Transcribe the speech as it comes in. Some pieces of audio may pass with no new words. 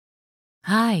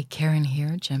Hi, Karen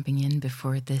here, jumping in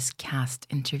before this cast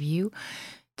interview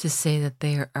to say that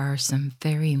there are some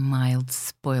very mild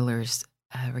spoilers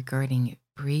regarding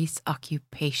Bree's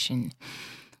occupation,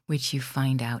 which you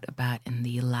find out about in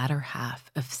the latter half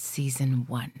of season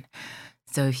 1.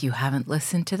 So if you haven't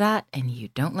listened to that and you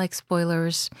don't like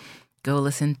spoilers, go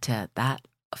listen to that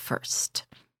first.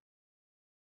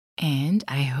 And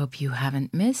I hope you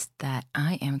haven't missed that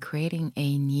I am creating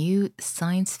a new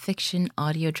science fiction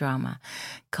audio drama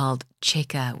called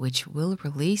Cheka, which will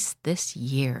release this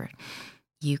year.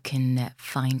 You can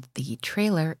find the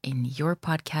trailer in your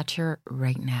podcatcher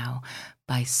right now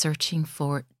by searching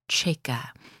for Cheka.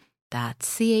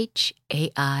 That's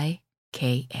Chaika.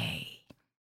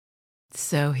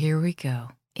 So here we go.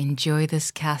 Enjoy this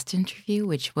cast interview,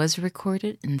 which was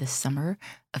recorded in the summer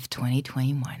of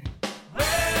 2021.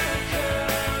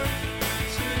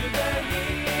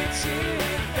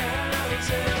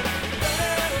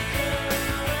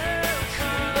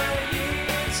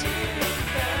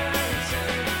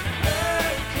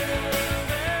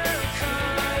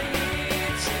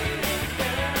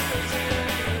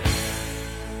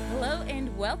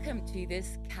 Welcome to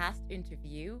this cast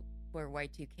interview for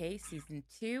Y2K Season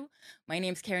 2. My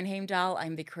name's Karen Heimdahl.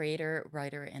 I'm the creator,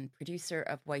 writer, and producer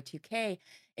of Y2K,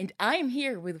 and I'm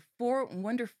here with 4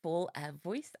 wonderful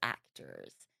voice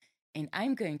actors. And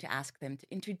I'm going to ask them to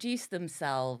introduce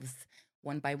themselves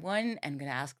one by one. I'm going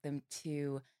to ask them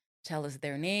to tell us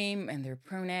their name and their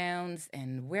pronouns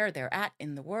and where they're at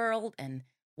in the world and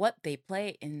what they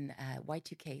play in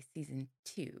Y2K Season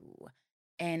 2.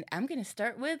 And I'm going to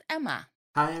start with Emma.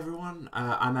 Hi everyone,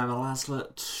 I'm Emma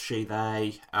Laslett, she,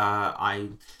 they. I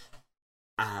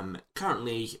am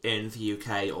currently in the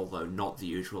UK, although not the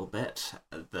usual bit.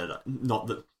 Not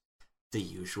the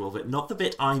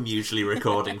bit I'm usually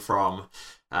recording from.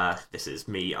 This is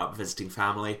me up visiting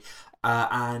family.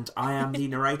 And I am the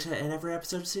narrator in every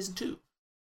episode of Season 2.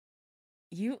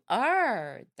 You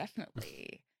are,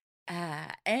 definitely.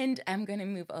 And I'm going to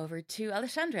move over to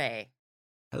Alexandre.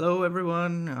 Hello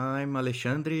everyone, I'm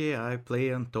Alexandre, I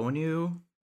play Antonio,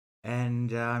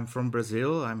 and I'm from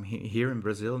Brazil. I'm here in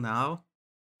Brazil now.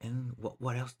 And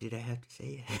what else did I have to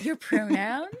say? Your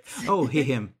pronouns? Oh, he,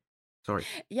 him. Sorry.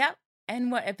 Yep. And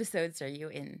what episodes are you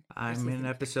in? I'm in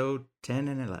episode 10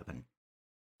 and 11.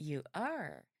 You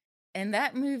are. And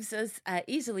that moves us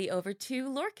easily over to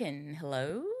Lorcan.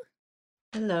 Hello?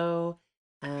 Hello.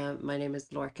 My name is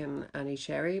Lorcan Annie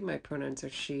Sherry. My pronouns are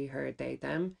she, her, they,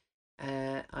 them.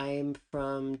 I'm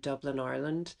from Dublin,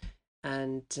 Ireland,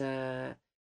 and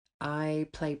I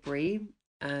play Bree,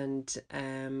 and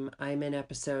I'm in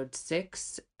episode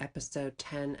 6, episode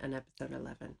 10, and episode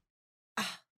 11.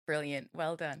 Ah, brilliant.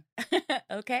 Well done.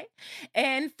 Okay.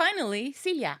 And finally,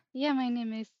 Celia. Yeah, my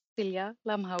name is Celia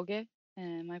Lamhauge,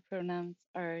 and my pronouns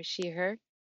are she, her,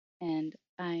 and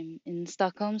I'm in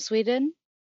Stockholm, Sweden.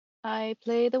 I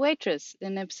play the waitress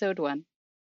in episode 1.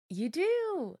 You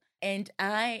do. And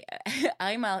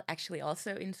I'm actually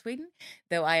also in Sweden,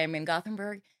 though I am in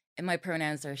Gothenburg, and my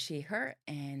pronouns are she, her,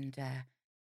 and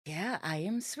yeah, I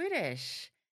am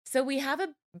Swedish. So we have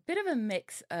a bit of a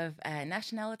mix of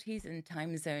nationalities and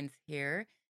time zones here,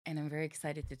 and I'm very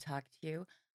excited to talk to you.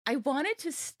 I wanted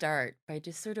to start by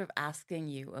just sort of asking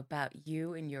you about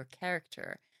you and your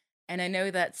character. And I know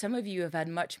that some of you have had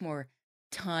much more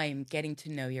time getting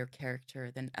to know your character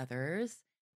than others.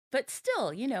 But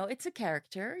still, it's a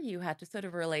character. You had to sort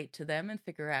of relate to them and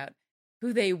figure out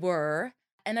who they were.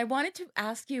 And I wanted to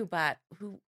ask you about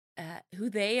who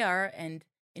they are and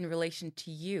in relation to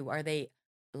you. Are they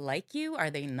like you? Are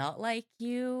they not like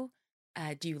you?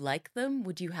 Do you like them?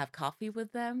 Would you have coffee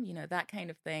with them? That kind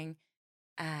of thing.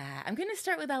 I'm going to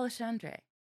start with Alexandre.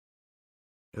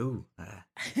 Oh.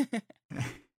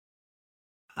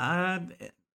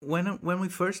 When we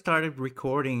first started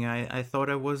recording, I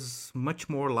thought I was much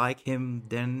more like him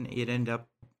than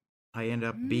I end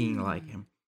up being like him.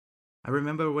 I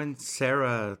remember when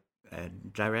Sarah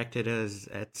directed us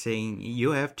at saying,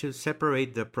 you have to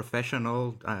separate the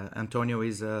professional, Antonio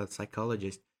is a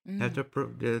psychologist, you have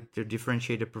to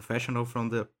differentiate the professional from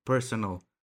the personal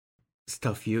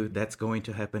stuff that's going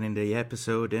to happen in the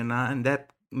episode, and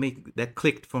that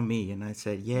clicked for me, and I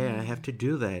said, yeah, I have to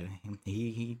do that.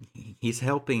 He's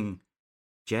helping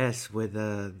Jess with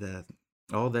the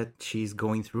all that she's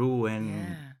going through,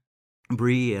 and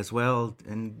Bree as well,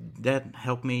 and that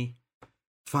helped me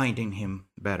finding him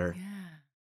better.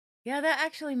 Yeah, that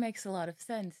actually makes a lot of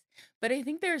sense. But I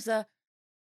think there's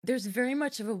very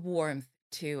much of a warmth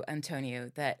to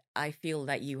Antonio that I feel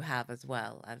that you have as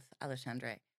well as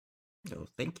Alexandre. Oh,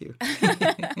 thank you.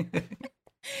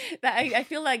 I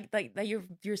feel like that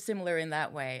you're similar in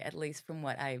that way, at least from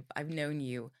what I've known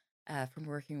you from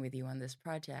working with you on this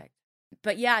project.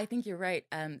 But yeah, I think you're right.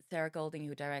 Sarah Golding,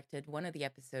 who directed one of the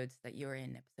episodes that you're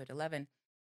in, episode 11,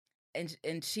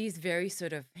 and she's very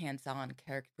sort of hands-on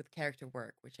with character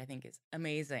work, which I think is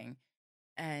amazing.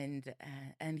 And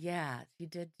yeah, she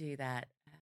did do that.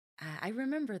 I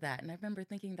remember that, and I remember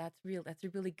thinking that's real. That's a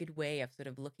really good way of sort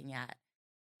of looking at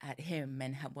him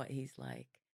and what he's like.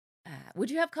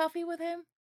 Would you have coffee with him?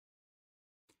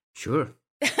 Sure.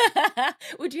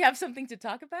 Would you have something to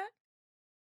talk about?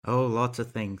 Oh, lots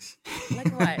of things.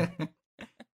 Like what?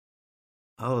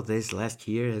 Oh, this last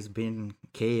year has been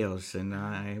chaos, and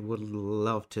I would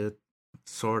love to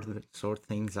sort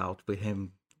things out with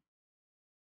him.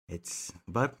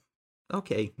 But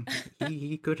okay,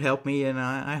 he could help me, and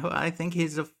I think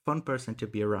he's a fun person to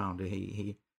be around.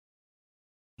 He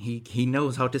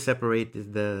knows how to separate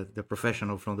the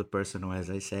professional from the personal, as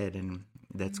I said, and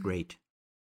that's great.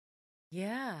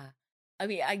 Yeah. I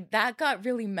mean, that got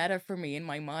really meta for me in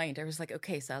my mind. I was like,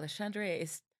 okay, so Alexandre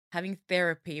is having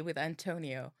therapy with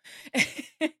Antonio.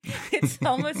 It's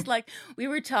almost like we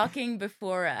were talking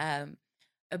before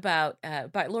about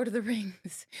Lord of the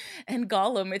Rings and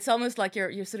Gollum. It's almost like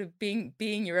you're sort of being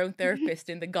your own therapist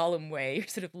in the Gollum way. You're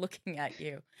sort of looking at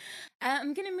you.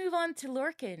 I'm gonna move on to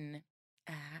Lorcan.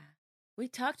 We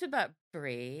talked about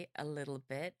Bree a little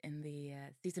bit in the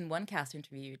season 1 cast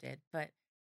interview you did, but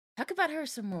talk about her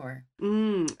some more.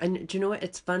 And do you know what?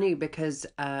 It's funny because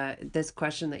this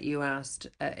question that you asked,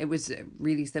 it was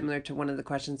really similar to one of the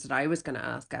questions that I was going to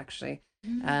ask, actually.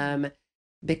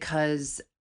 Because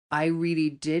I really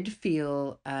did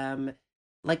feel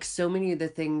like so many of the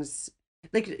things,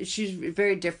 like she's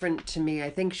very different to me. I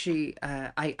think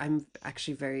I'm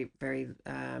actually very, very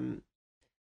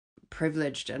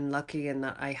privileged and lucky in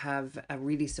that I have a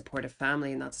really supportive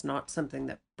family, and that's not something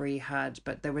that Bree had.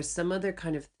 But there were some other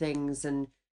kind of things, and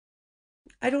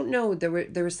I don't know, there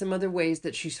were some other ways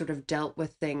that she sort of dealt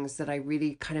with things that I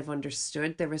really kind of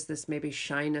understood. There was this maybe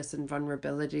shyness and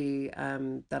vulnerability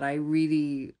that I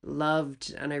really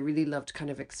loved, and I really loved kind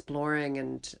of exploring.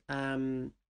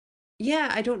 And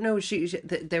yeah, I don't know,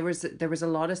 there was a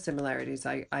lot of similarities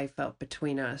I felt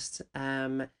between us.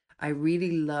 I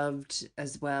really loved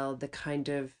as well the kind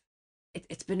of,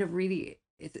 it's been a really,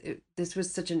 this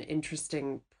was such an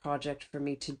interesting project for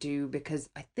me to do, because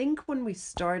I think when we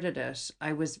started it,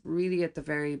 I was really at the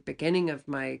very beginning of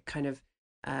my kind of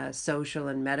social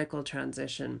and medical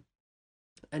transition.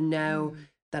 And now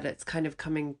that it's kind of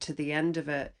coming to the end of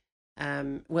it,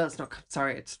 well, it's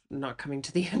not coming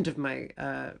to the end of my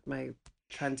my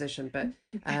transition, but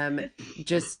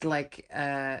just like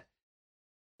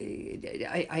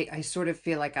I sort of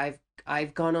feel like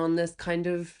I've gone on this kind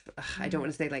of, I don't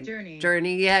want to say like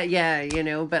journey. Yeah, you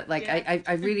know, but like yeah.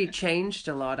 I've really changed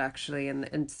a lot, actually,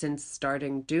 and since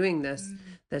starting doing this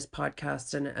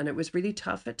podcast, and it was really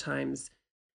tough at times,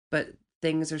 but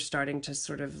things are starting to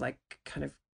sort of like kind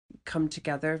of come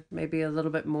together maybe a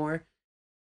little bit more,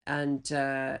 and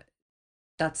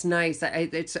that's nice. I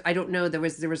don't know, there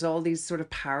was all these sort of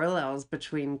parallels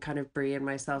between kind of Bree and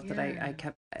myself that I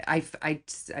kept,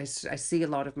 I see a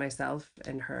lot of myself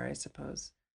in her, I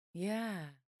suppose. Yeah.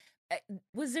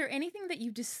 Was there anything that you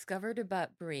discovered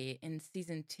about Bree in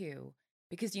season 2?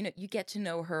 Because you get to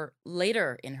know her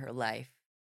later in her life,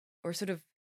 or sort of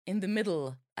in the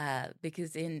middle,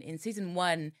 because in season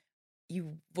 1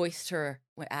 you voiced her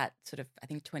at sort of, I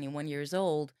think, 21 years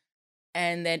old,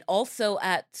 and then also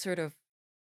at sort of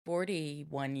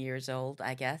 41 years old,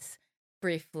 I guess,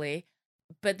 briefly.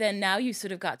 But then now you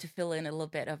sort of got to fill in a little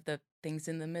bit of the things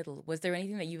in the middle. Was there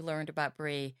anything that you learned about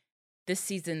Bree this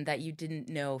season that you didn't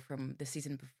know from the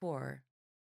season before?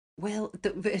 Well,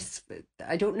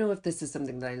 I don't know if this is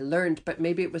something that I learned, but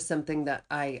maybe it was something that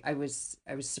I was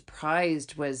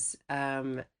surprised was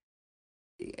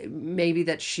maybe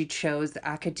that she chose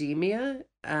academia.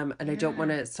 And I don't want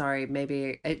to, sorry,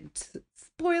 maybe it's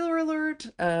spoiler alert.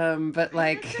 But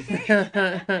like,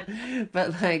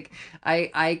 but like,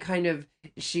 I kind of,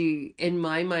 in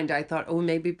my mind, I thought, oh,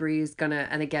 maybe Bree is gonna,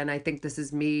 and again, I think this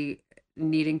is me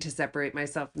needing to separate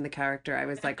myself from the character. I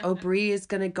was like, oh, Bree is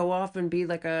gonna go off and be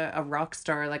like a rock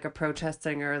star, like a protest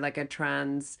singer, like a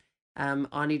trans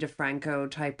Ani DeFranco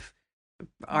type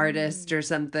artist or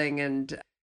something. And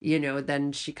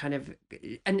then she kind of,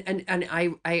 and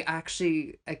I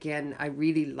actually, again, I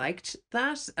really liked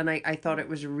that, and I thought it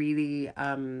was really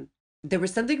there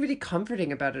was something really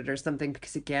comforting about it or something,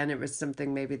 because again, it was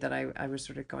something maybe that I was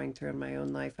sort of going through in my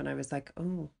own life, and I was like,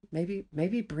 oh,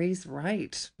 maybe Bree's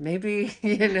right. Maybe,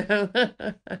 Go.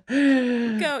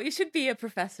 You should be a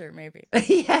professor, maybe.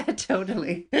 Yeah,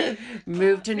 totally.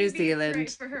 Move to New Maybe it's right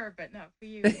Zealand. for her, but not for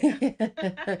you.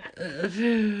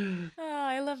 Oh,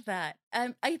 I love that.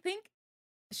 I think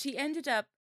she ended up.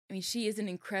 I mean, she is an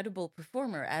incredible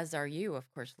performer, as are you, of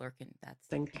course, Lurkin. That's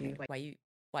Thank you.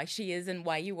 why she is and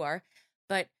why you are.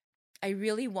 But I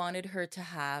really wanted her to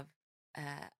have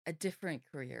a different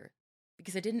career,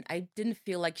 because I didn't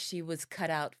feel like she was cut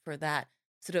out for that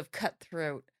sort of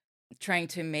cutthroat, trying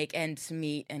to make ends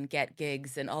meet and get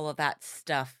gigs and all of that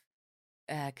stuff.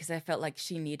 Because I felt like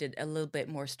she needed a little bit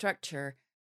more structure,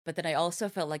 but then I also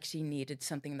felt like she needed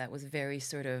something that was very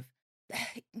sort of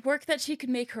work that she could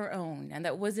make her own, and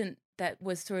that was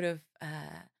sort of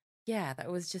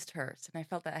that was just hers. And I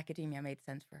felt that academia made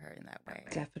sense for her in that way.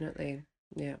 Definitely.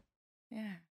 Yeah.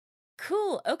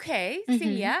 Cool. Okay, Mhm.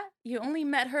 Celia, you only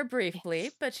met her briefly,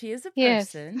 Yes. but she is a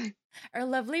Yes. person, our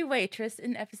lovely waitress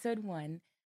in episode 1.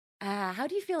 How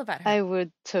do you feel about her? I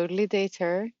would totally date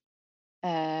her.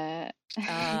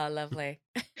 Lovely.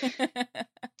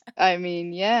 I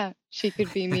mean, yeah, she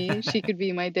could be me. She could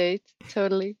be my date.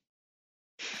 Totally.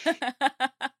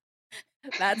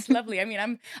 That's lovely. I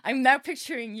mean, I'm now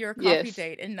picturing your coffee Yes.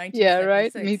 date in Yeah,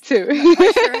 right. 1976. Me too. Not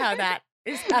quite sure how that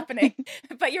is happening,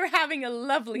 but you're having a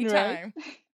lovely Right. time.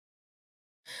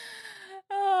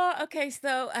 Oh, okay.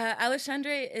 So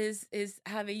Alexandre is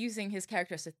using his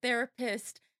character as a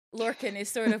therapist. Lorcan is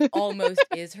sort of almost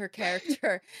is her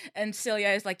character, and Celia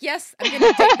is like, "Yes, I'm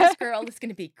gonna date this girl. It's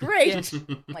gonna be great."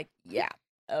 I'm like, yeah,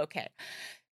 okay,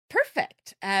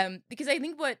 perfect. Because I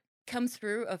think what comes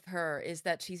through of her is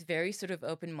that she's very sort of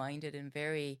open-minded and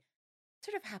very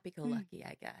sort of happy-go-lucky,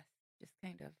 I guess. Just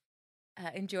kind of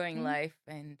enjoying Mm. life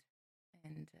and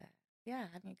yeah,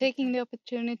 having a good Taking time. the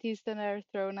opportunities that are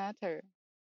thrown at her.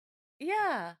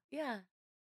 Yeah,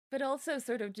 but also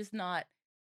sort of just not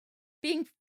being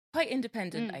quite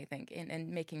independent, I think,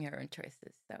 in making her own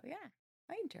choices. So yeah,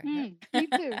 I enjoy her. Me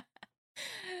too.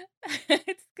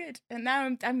 It's good. And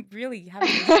now I'm really having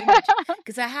this image,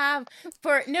 because I have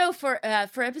for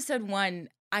episode 1,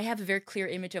 I have a very clear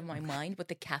image of my mind what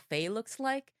the cafe looks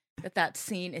like that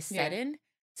scene is set Yeah. in.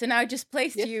 So now I just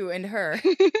placed Yes. you and her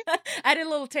at a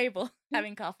little table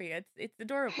having coffee. It's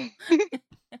adorable.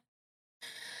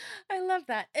 I love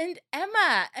that. And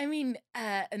Emma, I mean,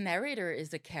 a narrator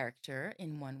is a character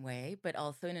in one way, but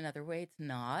also in another way it's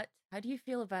not. How do you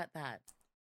feel about that?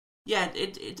 Yeah,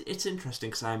 it's interesting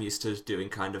because I'm used to doing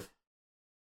kind of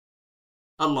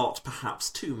a lot, perhaps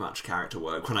too much character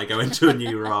work when I go into a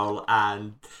new role,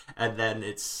 and then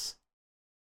it's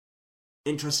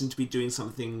interesting to be doing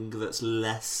something that's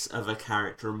less of a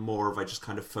character and more of I just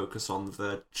kind of focus on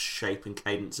the shape and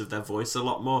cadence of their voice a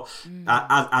lot more,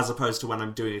 as opposed to when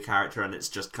I'm doing a character and it's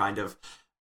just kind of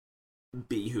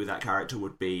be who that character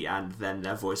would be, and then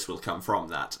their voice will come from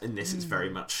that. And this is very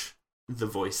much the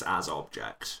voice as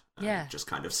object. Yeah. Just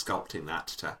kind of sculpting that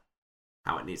to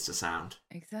how it needs to sound.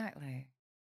 Exactly.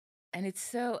 And it's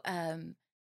so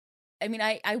I mean,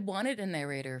 I wanted a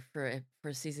narrator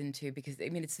for season 2, because I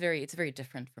mean it's very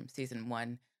different from season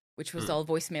 1, which was all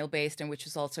voicemail based and which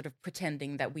was all sort of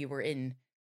pretending that we were in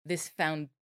this found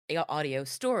audio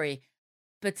story.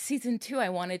 But season 2, I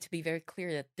wanted to be very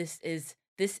clear that this is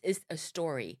a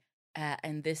story,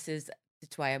 and that's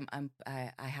why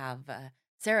I have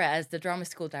Sarah as the drama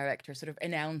school director, sort of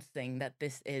announcing that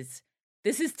this is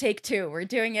take 2. We're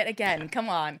doing it again. Come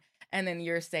on. And then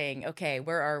you're saying, okay,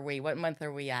 where are we? What month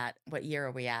are we at? What year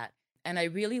are we at? And I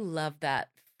really love that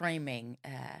framing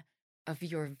of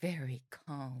your very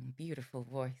calm, beautiful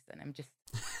voice. And I'm just,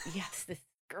 yes, this is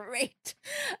great.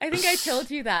 I think I told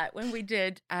you that when we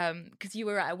did, because you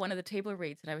were at one of the table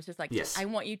reads, and I was just like, Yes. I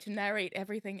want you to narrate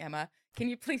everything, Emma. Can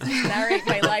you please just narrate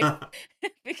my life?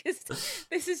 Because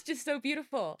this is just so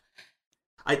beautiful.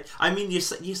 I mean, you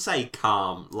say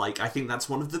calm. Like, I think that's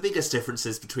one of the biggest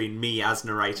differences between me as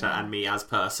narrator and me as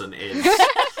person is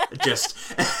just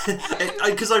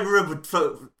because I remember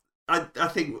I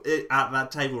think at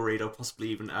that table read, or possibly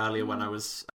even earlier when I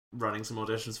was running some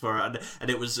auditions for it,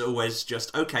 and it was always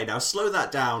just, okay, now slow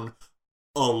that down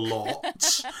a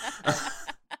lot.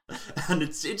 And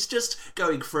it's just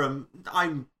going from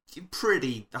I'm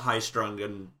pretty high strung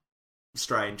and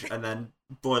strange, and then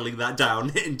boiling that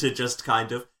down into just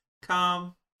kind of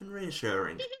calm and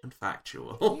reassuring and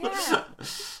factual. Yeah.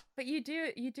 But you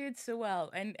do it so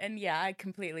well, and yeah, I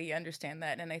completely understand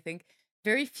that, and I think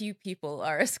very few people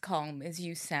are as calm as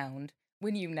you sound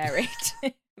when you narrate.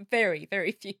 Very,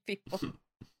 very few people.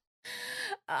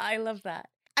 I love that.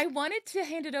 I wanted to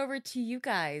hand it over to you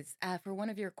guys for one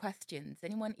of your questions.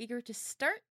 Anyone eager to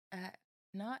start?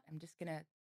 Not, I'm just gonna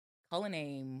call a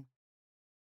name.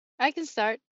 I can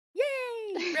start.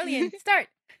 Yay! Brilliant. Start.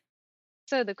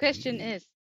 So the question is,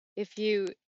 if you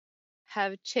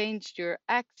have changed your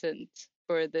accent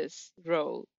for this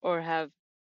role, or have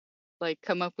like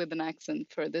come up with an accent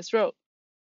for this role.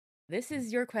 This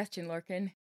is your question,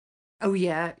 Lorcan. Oh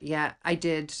yeah, I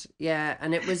did. Yeah,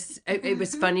 and it was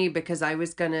funny because I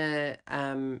was gonna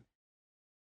ask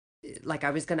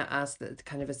the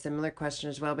kind of a similar question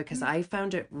as well, because I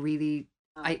found it really,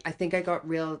 I think I got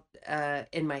real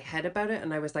in my head about it,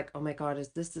 and I was like, oh my God, is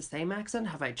this the same accent?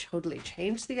 Have I totally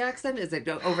changed the accent? Is it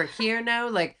over here now?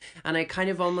 Like, and I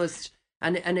kind of almost,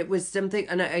 and it was something,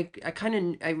 and I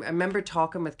remember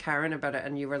talking with Karen about it,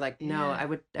 and you were like, no, I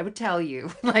would tell you,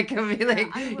 like, I'd be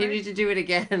like, you need to do it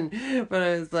again. But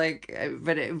I was like,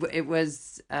 but it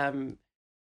was,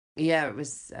 it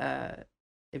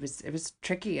was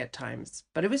tricky at times,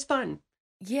 but it was fun.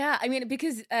 Yeah, I mean,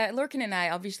 because Lorcan and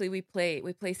I, obviously, we play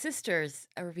sisters,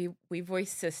 or we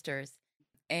voice sisters,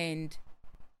 and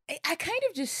I kind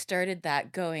of just started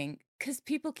that going, because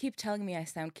people keep telling me I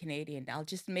sound Canadian. I'll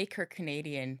just make her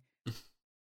Canadian.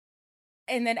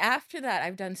 And then after that,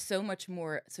 I've done so much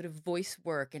more sort of voice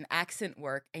work and accent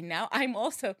work. And now I'm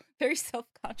also very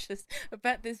self-conscious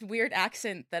about this weird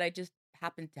accent that I just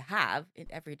happen to have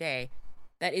every day.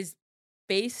 That is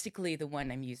basically the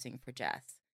one I'm using for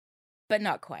Jess, but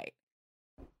not quite.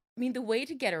 I mean, the way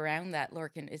to get around that,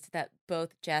 Lorcan, is that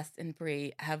both Jess and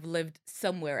Brie have lived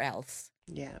somewhere else.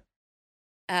 Yeah.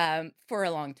 For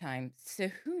a long time. So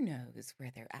who knows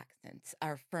where their accents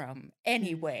are from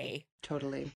anyway.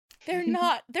 Totally. They're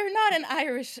not an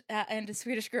Irish and a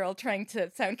Swedish girl trying to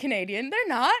sound Canadian. They're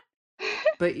not.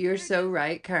 But you're so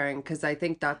right, Karen, because I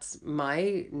think that's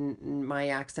my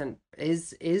accent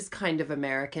is kind of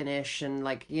American-ish, and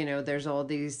like, you know, there's all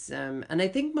these and I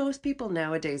think most people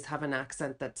nowadays have an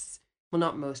accent that's, well,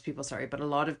 not most people, sorry, but a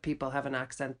lot of people have an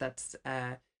accent that's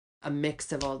a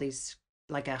mix of all these,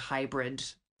 like a hybrid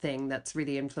thing that's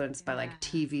really influenced by like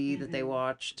TV that they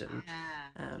watched, and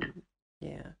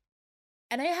yeah.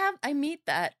 And I meet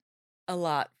that a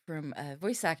lot from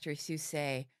voice actors who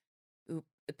say,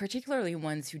 particularly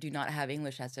ones who do not have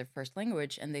English as their first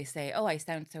language, and they say, oh, I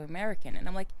sound so American. And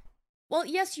I'm like, well,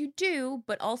 yes, you do,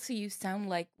 but also you sound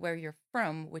like where you're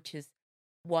from, which is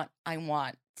what I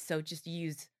want. So just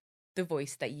use the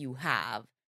voice that you have,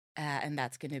 and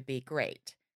that's going to be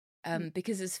great.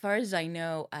 Because as far as I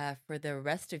know, for the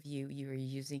rest of you, you are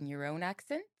using your own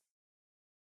accent.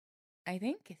 I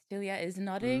think Celia is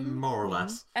nodding. More or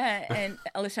less. And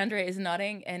Alexandra is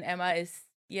nodding, and Emma is,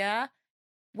 yeah.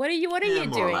 What are you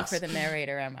doing for the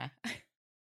narrator, Emma?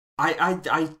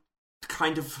 I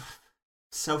kind of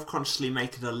self-consciously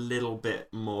make it a little bit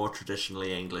more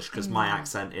traditionally English, because my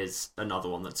accent is another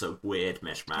one that's a weird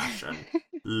mishmash, and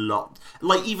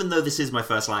like, even though this is my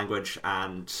first language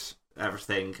and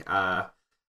everything,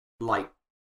 like,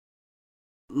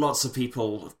 lots of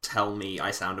people tell me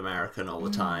I sound American all the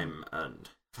time, and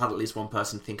I've had at least one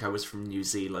person think I was from New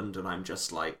Zealand, and I'm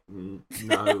just like,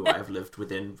 no, I've lived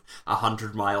within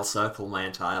 100-mile circle my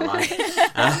entire life.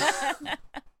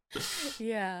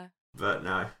 Yeah. But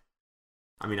no.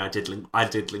 I mean, I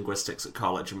did linguistics at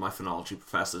college, and my phonology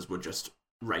professors were just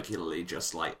regularly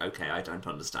just like, okay, I don't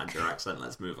understand your accent,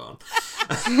 let's move on.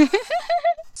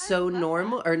 So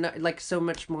normal, or not, like, so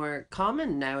much more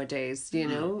common nowadays, you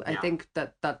know. Yeah. I think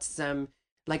that's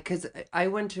like, because I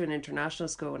went to an international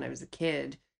school when I was a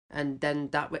kid, and then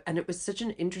and it was such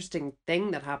an interesting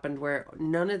thing that happened where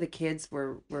none of the kids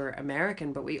were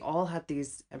American, but we all had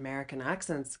these American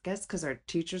accents, I guess because our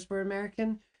teachers were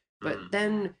American. But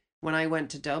then when I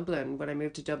moved to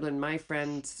Dublin, my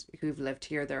friends who've lived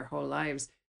here their whole lives,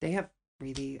 they have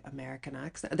really American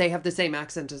accent. They have the same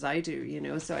accent as I do, you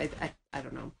know. So I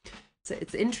don't know. So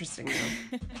it's interesting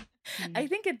though. I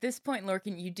think at this point,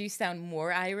 Lorcan, you do sound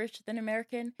more Irish than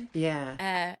American.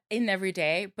 Yeah. In every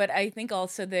day, but I think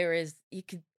also you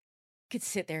could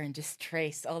sit there and just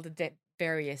trace all the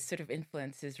various sort of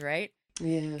influences, right?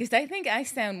 Yeah. Because I think I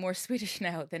sound more Swedish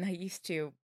now than I used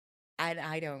to.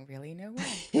 I don't really know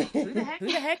why. Who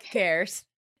the heck cares?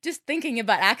 Just thinking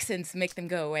about accents make them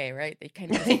go away, right? They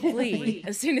kind of flee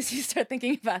as soon as you start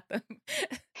thinking about them,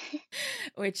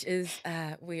 which is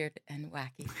weird and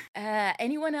wacky.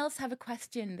 Anyone else have a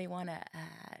question they want to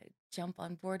jump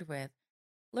on board with?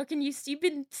 Lorcan, you've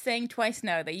been saying twice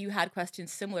now that you had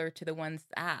questions similar to the ones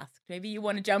asked. Maybe you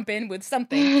want to jump in with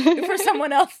something before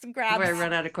someone else grabs. Before I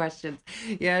run out of questions.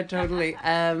 Yeah, totally.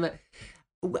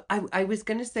 I was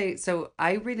going to say, so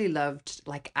I really loved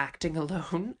like acting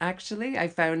alone, actually. I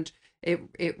found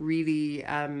it really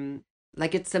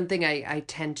like it's something I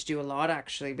tend to do a lot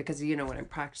actually, because you know when I'm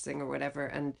practicing or whatever,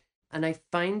 and I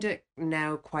find it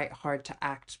now quite hard to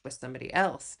act with somebody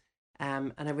else.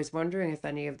 And I was wondering if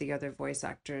any of the other voice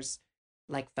actors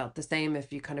like felt the same,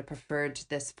 if you kind of preferred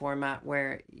this format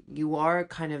where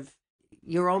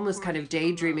you're almost kind of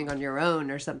daydreaming on your own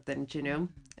or something, you know.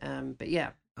 But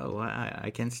yeah. Oh,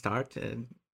 I can start.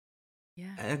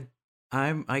 Yeah.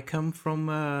 I come from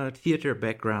a theater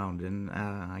background, and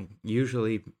I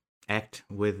usually act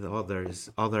with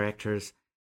other actors.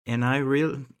 And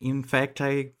in fact,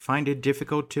 I find it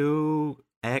difficult to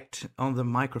act on the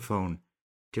microphone.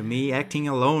 To me, acting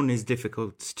alone is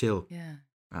difficult still. Yeah.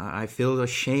 I feel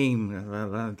ashamed.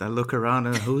 I look around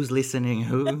and who's listening?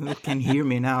 Who can hear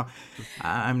me now?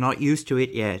 I'm not used to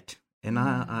it yet, and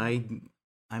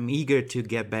I'm eager to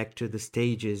get back to the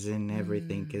stages and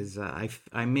everything, because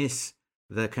I miss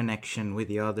the connection with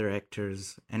the other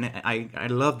actors, and I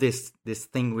love this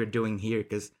thing we're doing here,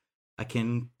 because I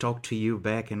can talk to you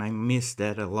back, and I miss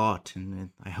that a lot, and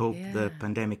I hope the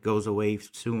pandemic goes away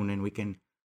soon and we can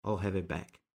all have it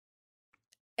back.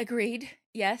 Agreed.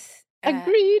 Yes.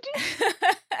 Agreed.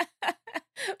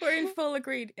 We're in full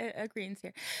agreements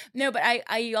here. No, but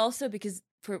I also, because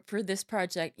for this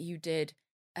project we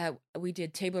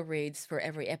did table reads for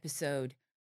every episode,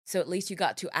 so at least you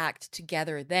got to act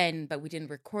together then, but we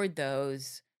didn't record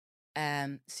those.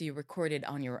 So you recorded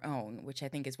on your own, which I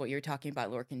think is what you're talking about,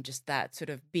 Lorcan, just that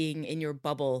sort of being in your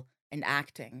bubble and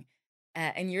acting.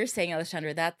 And you're saying,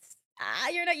 Alexandra, that's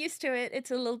you're not used to it.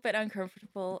 It's a little bit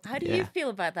uncomfortable. How do you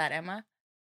feel about that, Emma?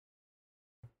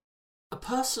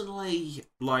 Personally,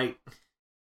 like,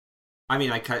 I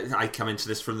mean, I come into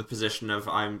this from the position of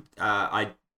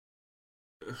I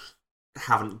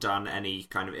haven't done any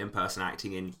kind of in-person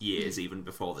acting in years, even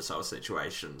before this whole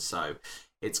situation, so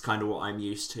it's kind of what I'm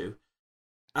used to.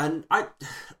 And I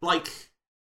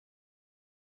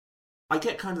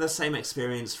get kind of the same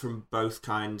experience from both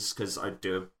kinds, because I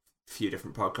do a few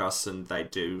different podcasts, and they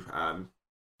do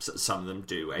some of them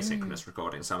do asynchronous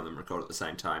recording, some of them record at the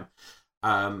same time.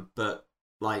 But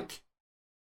like,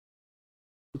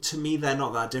 to me, they're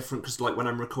not that different, because like when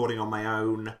I'm recording on my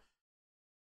own,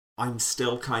 I'm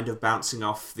still kind of bouncing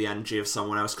off the energy of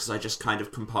someone else, because I just kind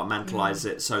of compartmentalize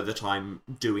it so that I'm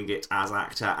doing it as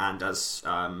actor and as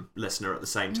listener at the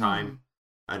same time.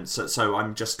 And so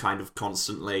I'm just kind of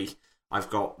constantly, I've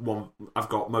got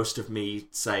most of me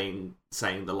saying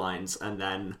the lines, and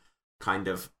then kind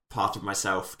of part of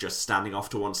myself just standing off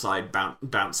to one side,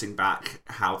 bouncing back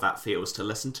how that feels to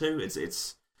listen to.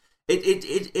 It's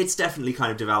definitely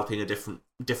kind of developing a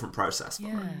different process for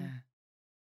me.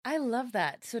 I love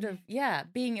that sort of,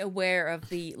 being aware of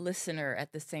the listener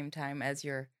at the same time as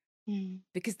you're,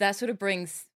 because that sort of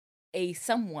brings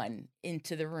someone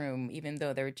into the room, even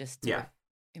though they're just sort of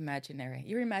imaginary.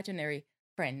 Your imaginary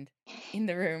friend in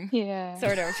the room. Yeah.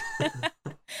 Sort of.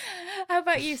 How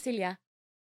about you, Celia?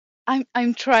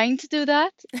 I'm trying to do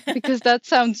that, because that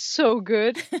sounds so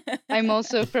good. I'm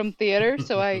also from theater,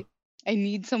 so I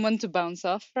need someone to bounce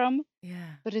off from.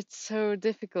 Yeah. But it's so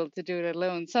difficult to do it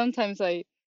alone. Sometimes I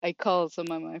call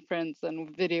some of my friends on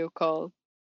video call,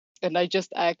 and I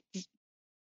just act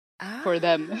for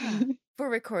them. For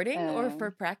recording or for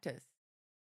practice?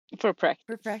 For practice.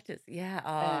 For practice, yeah.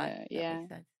 That makes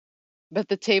sense. But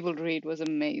the table read was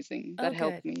amazing. That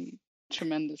helped good. me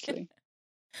tremendously.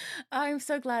 I'm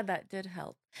so glad that did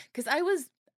help, because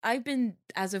I've been,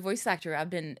 as a voice actor, I've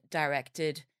been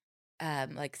directed,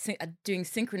 doing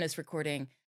synchronous recording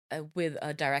with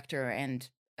a director and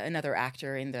another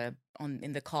actor in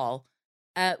the call,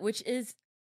 which is,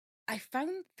 I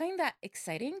find that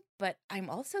exciting, but I'm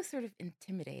also sort of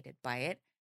intimidated by it.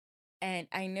 And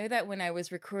I know that when I was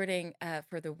recording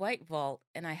for the White Vault,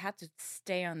 and I had to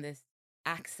stay on this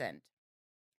accent,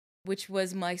 which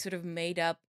was my sort of made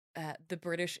up the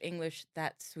British English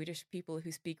that Swedish people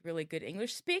who speak really good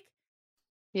English speak.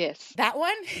 Yes. That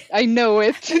one? I know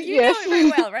it. You yes. know it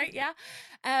very well, right? Yeah.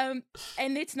 And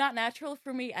it's not natural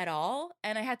for me at all.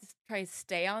 And I had to try to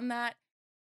stay on that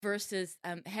versus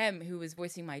Hem, who was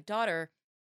voicing my daughter,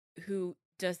 who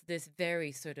does this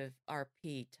very sort of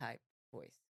RP type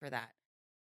voice for that.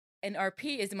 And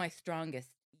RP is my strongest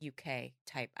UK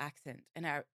type accent. And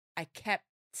I kept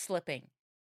slipping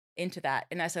into that.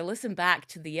 And as I listen back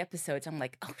to the episodes, I'm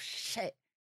like, oh shit.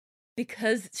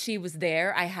 Because she was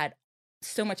there, I had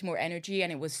so much more energy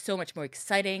and it was so much more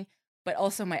exciting, but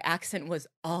also my accent was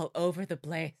all over the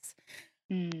place.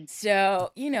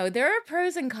 So, there are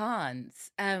pros and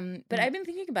cons. But I've been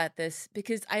thinking about this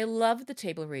because I loved the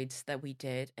table reads that we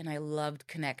did, and I loved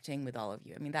connecting with all of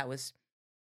you. I mean, that was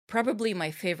probably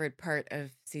my favorite part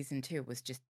of season 2, was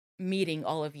just meeting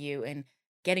all of you and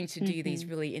getting to do these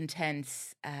really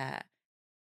intense,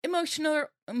 emotional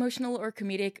or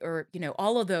comedic, or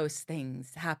all of those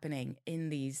things happening in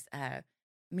these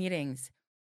meetings.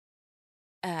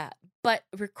 But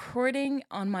recording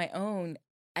on my own,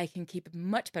 I can keep a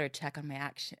much better check on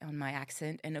my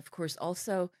accent, and of course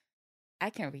also I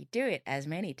can redo it as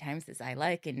many times as I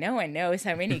like, and no one knows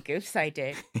how many goofs I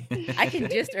did. I can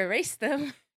just erase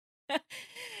them.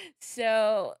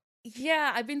 So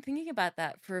yeah, I've been thinking about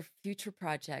that for future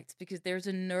projects, because there's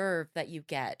a nerve that you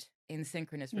get in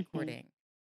synchronous recording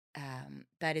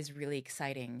that is really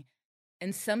exciting.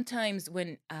 And sometimes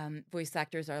when voice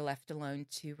actors are left alone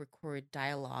to record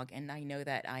dialogue, and I know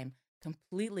that I'm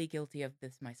completely guilty of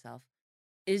this myself,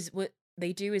 is what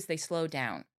they do is they slow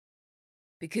down.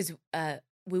 Because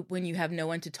when you have no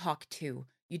one to talk to,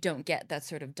 you don't get that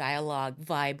sort of dialogue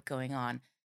vibe going on,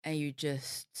 and you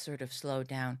just sort of slow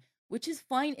down, which is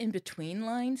fine in between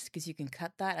lines because you can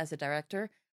cut that as a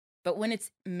director. But when it's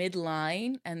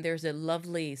mid-line and there's a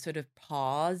lovely sort of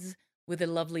pause with a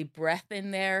lovely breath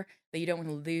in there that you don't want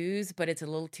to lose, but it's a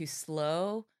little too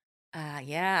slow,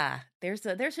 yeah, there's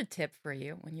a tip for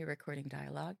you when you're recording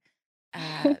dialogue,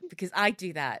 because I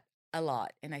do that a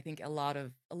lot, and I think a lot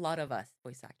of us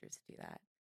voice actors do that.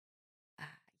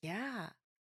 Yeah.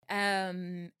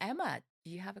 Emma,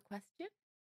 do you have a question?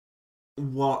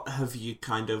 What have you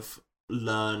kind of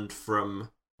learned from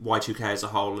Y2K as a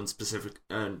whole,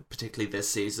 and particularly this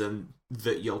season,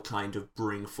 that you'll kind of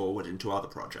bring forward into other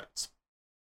projects?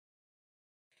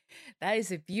 That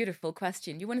is a beautiful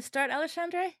question. You want to start,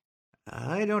 Alexandre?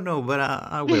 I don't know, but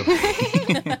I will.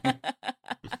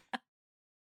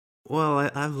 Well,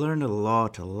 I've learned a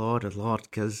lot,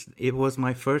 because it was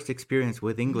my first experience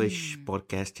with English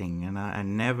podcasting, and I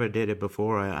never did it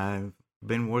before. I've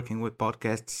been working with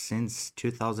podcasts since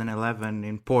 2011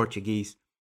 in Portuguese,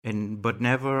 but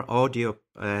never audio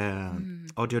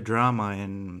drama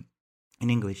in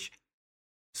English.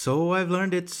 So I've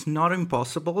learned it's not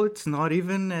impossible. It's not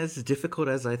even as difficult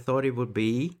as I thought it would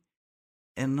be.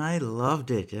 And I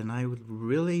loved it, and I would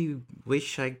really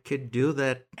wish I could do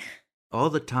that all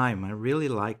the time. I really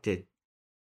liked it.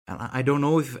 And I don't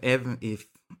know if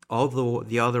all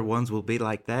the other ones will be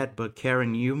like that, but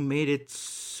Karen, you made it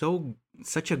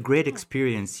such a great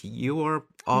experience. You are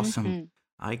awesome.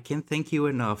 I can't thank you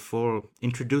enough for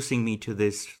introducing me to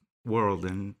this world,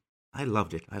 and I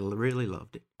loved it. I really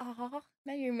loved it. Oh,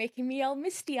 now you're making me all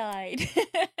misty-eyed.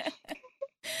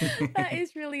 That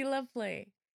is really lovely.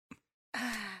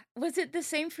 Was it the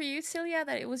same for you, Celia,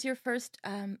 that it was your first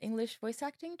English voice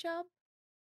acting job?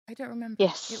 I don't remember.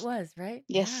 Yes. It was, right?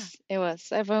 Yes, it was.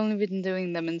 I've only been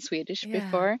doing them in Swedish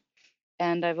before,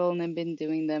 and I've only been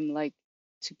doing them like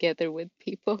together with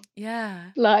people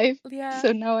live. Yeah.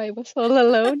 So now I was all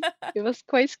alone. It was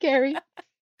quite scary.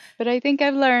 But I think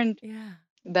I've learned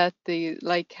that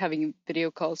having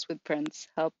video calls with friends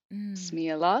helps me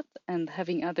a lot, and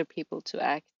having other people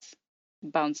to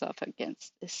bounce off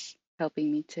against is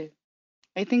helping me too.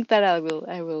 I think that I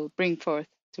will bring forth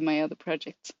to my other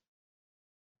projects.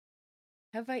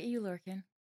 How about you, Lorcan?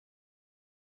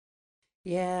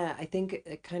 Yeah, I think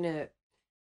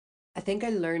I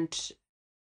learned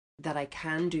that I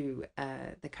can do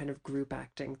the kind of group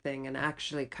acting thing, and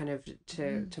actually kind of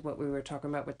to what we were talking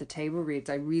about with the table reads,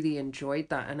 I really enjoyed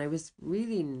that, and I was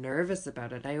really nervous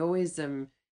about it. I always am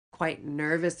quite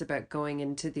nervous about going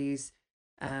into these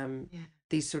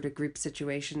sort of group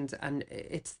situations, and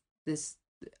it's this,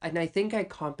 and I think I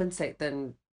compensate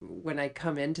then when I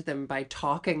come into them by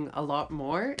talking a lot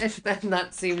more, if then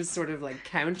that seems sort of like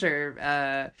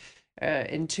counter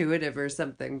intuitive or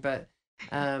something, but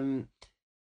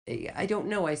I don't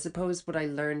know. I suppose what I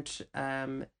learned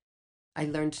about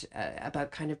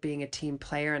kind of being a team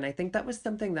player, and I think that was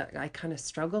something that I kind of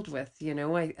struggled with.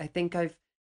 I think I've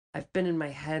been in my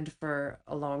head for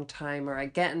a long time, or I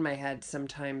get in my head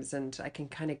sometimes, and I can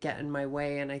kind of get in my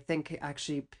way. And I think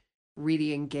actually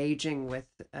really engaging with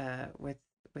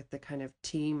the kind of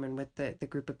team and with the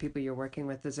group of people you're working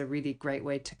with is a really great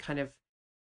way to kind of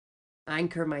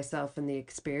anchor myself in the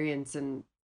experience and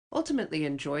ultimately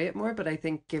enjoy it more, but I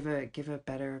think give a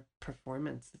better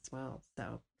performance as well.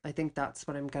 So I think that's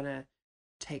what I'm gonna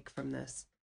take from this.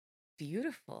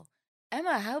 Beautiful.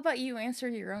 Emma, how about you answer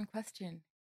your own question?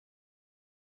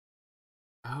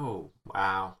 Oh,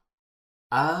 wow.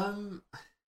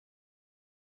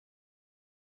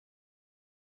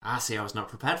 See, I was not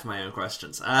prepared for my own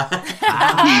questions. Gotcha.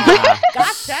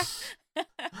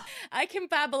 I can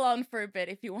babble on for a bit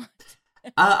if you want.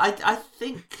 I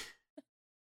think,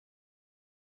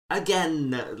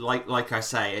 again, like I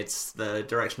say, it's the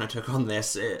direction I took on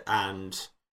this, and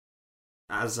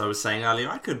as I was saying earlier,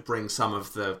 I could bring some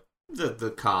of the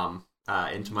calm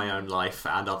into my own life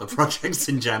and other projects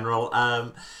in general.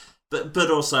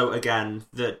 But also, again,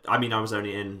 I was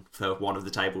only in for one of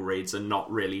the table reads and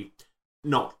not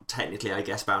technically, I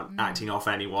guess, about acting off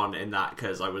anyone in that,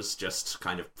 because I was just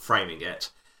kind of framing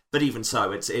it. But even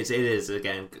so, it is,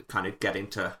 again, kind of getting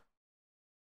to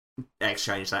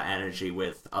exchange that energy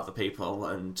with other people,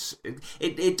 and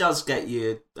it does get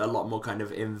you a lot more kind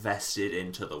of invested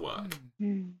into the work.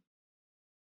 I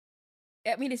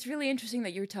mean, it's really interesting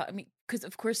that you're talking. I mean, because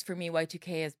of course for me,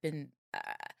 Y2K has been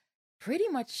pretty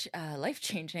much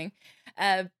life-changing,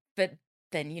 but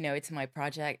then it's my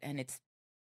project, and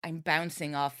I'm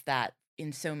bouncing off that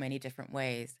in so many different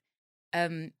ways.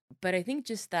 But I think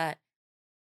just that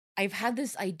I've had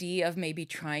this idea of maybe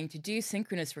trying to do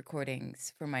synchronous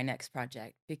recordings for my next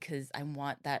project, because I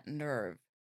want that nerve,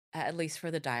 at least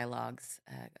for the dialogues.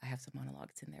 I have some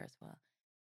monologues in there as well.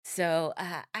 So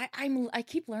I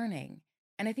keep learning.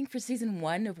 And I think for season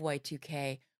 1 of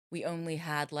Y2K, we only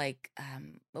had like,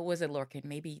 what was it, Lorcan?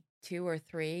 Maybe 2 or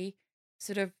 3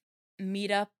 sort of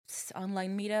meetups,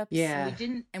 online meetups. Yeah.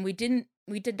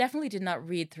 We definitely did not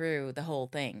read through the whole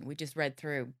thing. We just read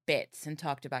through bits and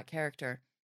talked about character.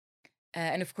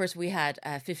 And of course, we had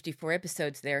 54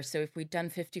 episodes there. So if we'd done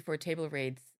 54 table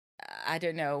reads, I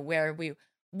don't know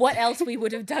what else we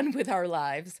would have done with our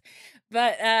lives.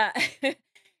 But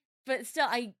but still,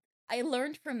 I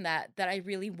learned from that I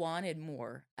really wanted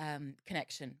more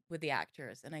connection with the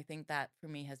actors. And I think that for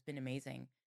me has been amazing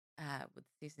with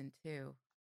season 2.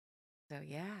 So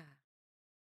yeah.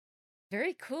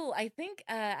 Very cool. I think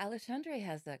Alexandre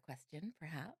has a question,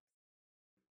 perhaps.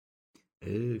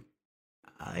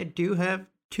 I do have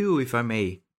 2, if I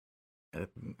may,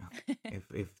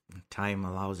 if time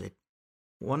allows it.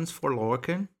 One's for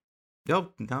Lorcan. Oh,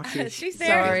 now she's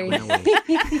there. Sorry. One's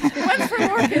for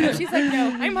Lorcan. She's like,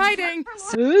 no, I'm hiding.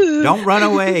 Don't run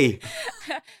away.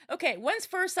 Okay, one's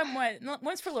for someone.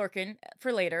 One's for Lorcan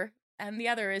for later, and the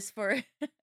other is for.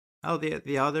 Oh,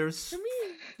 the others for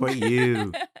me. For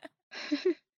you.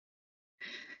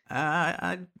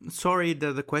 I'm sorry,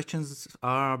 the questions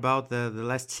are about the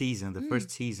last season, the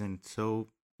first season. So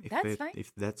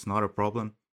if that's not a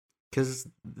problem, because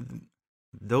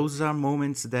those are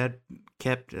moments that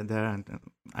kept there.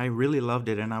 I really loved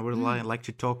it, and I would like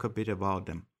to talk a bit about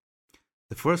them.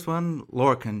 The first one,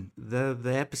 Lorcan, the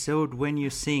episode when you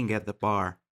sing at the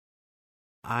bar.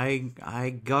 I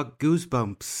got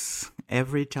goosebumps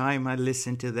every time I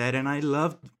listened to that, and I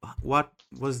loved what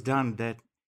was done, that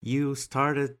you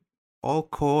started all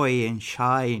coy and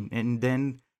shy, and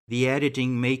then the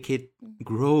editing make it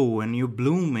grow and you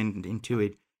bloom into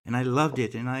it. And I loved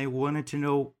it, and I wanted to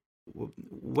know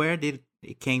where did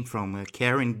it came from.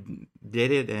 Karen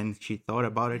did it, and she thought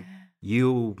about it.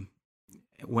 You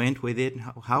went with it.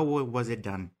 How was it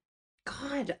done?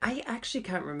 God, I actually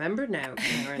can't remember now,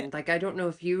 Karen. Like, I don't know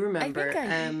if you remember. I think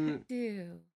I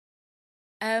do.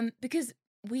 Because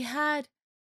we had,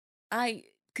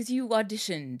 because you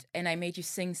auditioned and I made you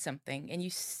sing something, and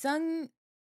you sung,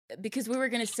 because we were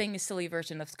going to sing a silly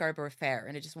version of Scarborough Fair,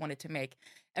 and I just wanted to make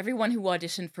everyone who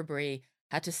auditioned for Brie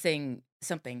had to sing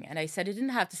something, and I said it didn't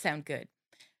have to sound good.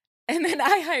 And then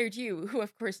I hired you, who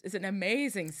of course is an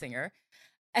amazing singer,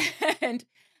 and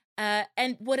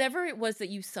whatever it was that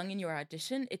you sung in your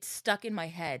audition, it stuck in my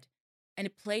head, and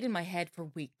it played in my head for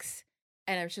weeks.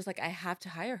 And I was just like, I have to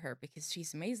hire her because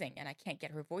she's amazing, and I can't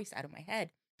get her voice out of my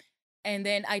head. And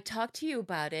then I talked to you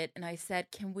about it, and I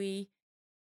said, can we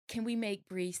make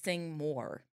Brie sing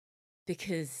more?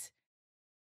 Because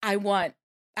I want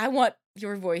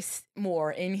your voice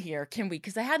more in here. Can we?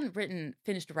 Because I hadn't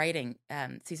finished writing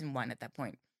season 1 at that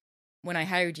point. When I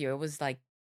hired you, it was like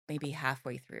maybe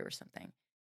halfway through or something.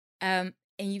 And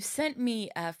you sent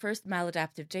me first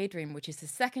Maladaptive Daydream, which is the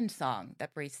second song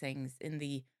that Brie sings in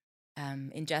the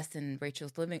in Jess and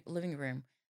Rachel's living room,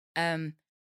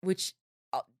 which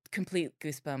complete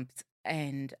goosebumps.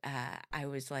 And I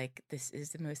was like, this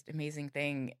is the most amazing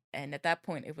thing. And at that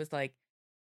point, it was like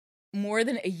more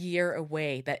than a year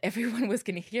away that everyone was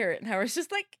going to hear it. And I was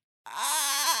just like,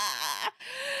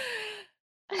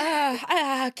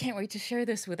 I can't wait to share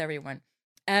this with everyone.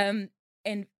 And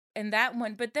that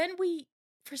one, but then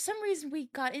for some reason, we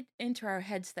got it into our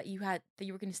heads that you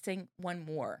were going to sing one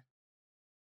more,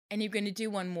 and you're going to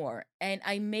do one more. And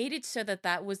I made it so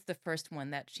that was the first one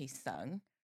that she sung.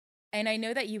 And I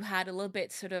know that you had a little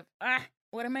bit sort of,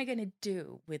 what am I going to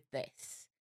do with this?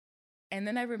 And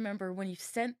then I remember when you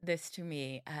sent this to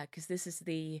me, because this is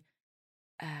the,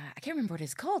 I can't remember what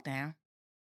it's called now.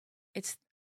 It's,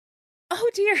 oh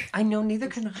dear. I know, neither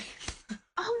can I.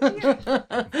 Oh my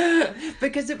gosh.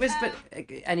 Because it was, but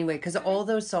anyway, because all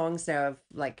those songs now have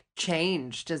like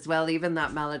changed as well. Even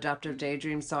that Maladaptive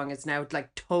Daydream song is now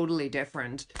like totally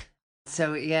different.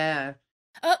 So yeah.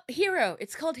 Oh, Hero.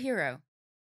 It's called Hero.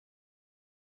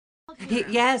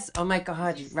 Yes. Oh my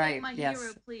God. Right. My yes.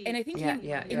 hero, please. And I think Yeah, you,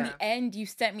 yeah, in the end, you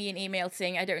sent me an email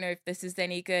saying, I don't know if this is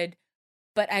any good,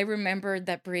 but I remembered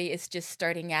that Brie is just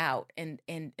starting out and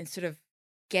sort of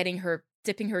dipping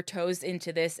her toes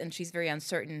into this, and she's very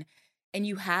uncertain. And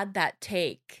you had that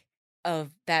take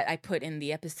of that I put in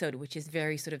the episode, which is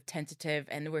very sort of tentative,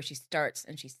 and where she starts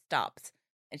and she stops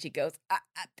and she goes,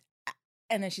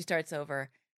 and then she starts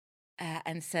over.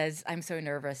 And says, I'm so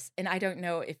nervous. And I don't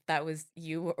know if that was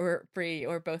you or Brie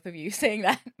or both of you saying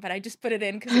that, but I just put it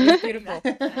in because it was beautiful.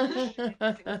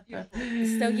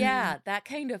 So yeah, that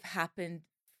kind of happened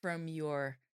from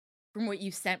what you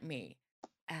sent me.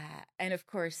 And of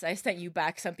course, I sent you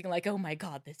back something like, oh my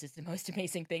God, this is the most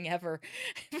amazing thing ever.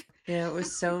 Yeah, it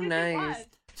was so nice.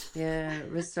 Yeah,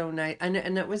 it was so nice, and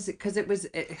it was because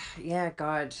yeah,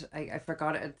 God, I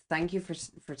forgot it. Thank you for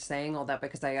saying all that,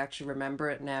 because I actually remember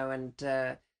it now, and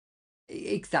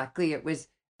exactly, it was.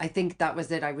 I think that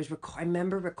was it. I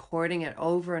remember recording it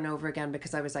over and over again,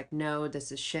 because I was like, no,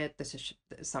 this is shit. This is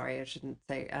sorry, I shouldn't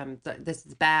say. This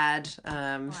is bad.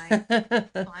 Fine.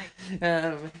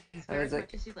 I was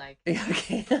like,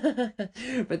 okay,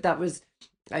 but that was.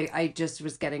 I just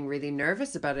was getting really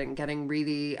nervous about it, and getting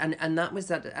really, and that was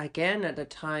at a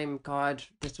time, God,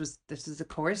 this was of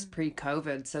course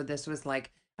pre-COVID, so this was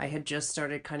like I had just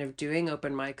started kind of doing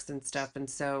open mics and stuff, and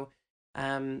so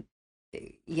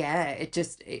yeah,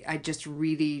 I just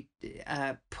really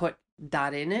put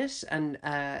that in it, and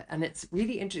it's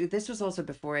really interesting. This was also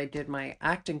before I did my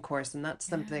acting course, and that's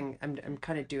something I'm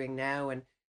kind of doing now, and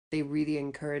they really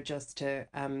encourage us to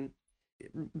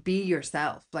be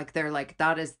yourself. Like they're like,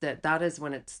 that is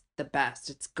when it's the best.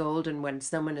 It's golden when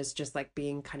someone is just like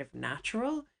being kind of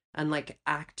natural and like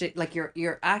acting like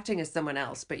you're acting as someone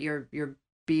else, but you're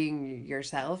being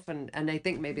yourself. And I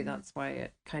think maybe that's why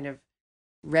it kind of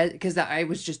because I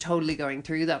was just totally going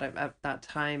through that at that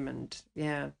time. And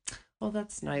yeah. Oh,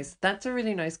 that's nice. That's a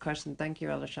really nice question. Thank you,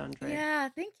 Alexandre. Yeah,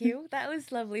 thank you. That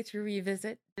was lovely to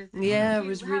revisit. Yeah, it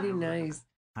was really nice.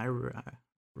 I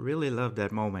really love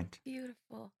that moment.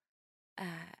 Beautiful.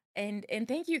 And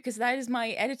thank you, because that is my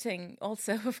editing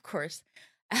also, of course,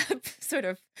 sort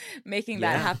of making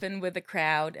that happen with the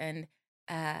crowd. And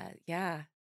yeah.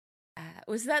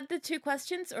 Was that the two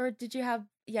questions, or did you have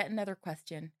yet another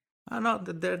question? No,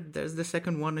 there's the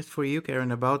second one is for you,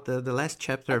 Karen, about the last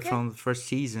chapter from the first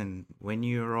season, when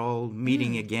you're all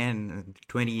meeting again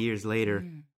 20 years later.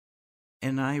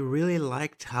 And I really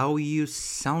liked how you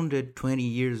sounded 20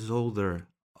 years older,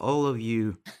 all of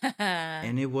you.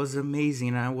 And it was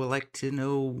amazing. I would like to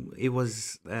know, it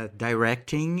was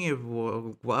directing.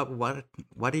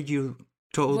 What did you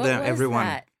told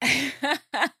everyone?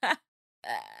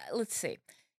 Let's see.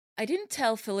 I didn't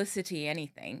tell Felicity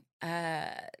anything.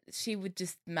 She would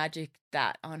just magic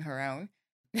that on her own.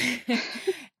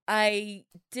 I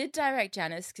did direct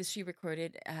Janice because she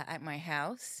recorded at my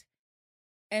house.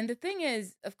 And the thing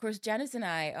is, of course, Janice and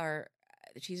I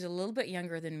she's a little bit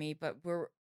younger than me, but we're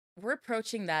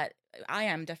approaching that. I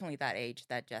am definitely that age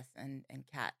that Jess and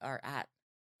Kat are at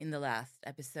in the last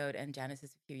episode, and Janice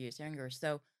is a few years younger.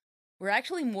 So we're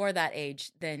actually more that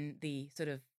age than the sort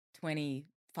of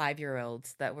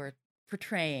 25-year-olds that we're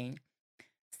portraying.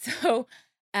 So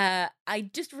I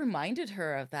just reminded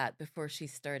her of that before she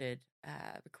started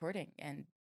recording, and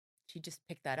she just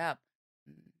picked that up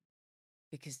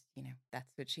because, that's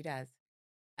what she does.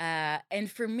 And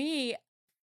for me,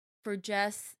 for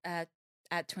Jess at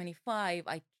 25,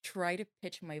 I try to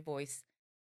pitch my voice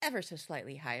ever so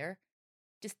slightly higher,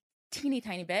 just teeny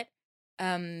tiny bit,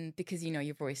 because,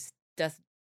 your voice does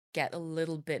get a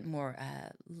little bit more,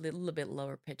 little bit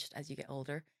lower pitched as you get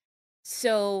older.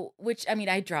 So,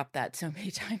 I dropped that so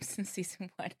many times in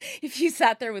season 1. If you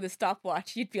sat there with a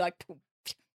stopwatch, you'd be like,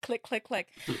 click, click, click.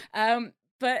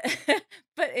 But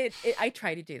I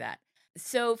try to do that.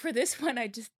 So for this one, I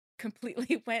just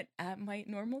completely went my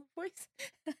normal voice,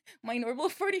 my normal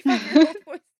 45-year-old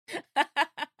voice.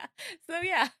 So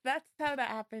yeah, that's how that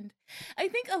happened. I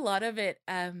think a lot of it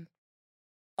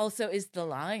also is the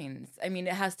lines. It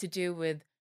has to do with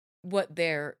what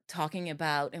they're talking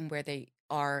about and where they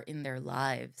are in their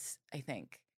lives, I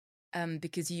think.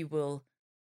 Because you will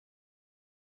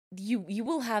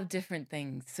have different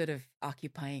things sort of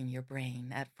occupying your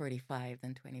brain at 45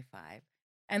 than 25.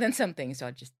 And then some things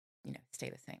will just, stay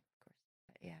the same, of course.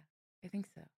 But yeah, I think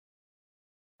so.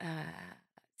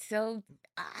 So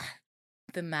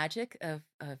the magic of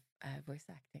voice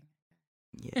acting.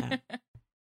 Yeah,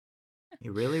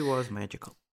 it really was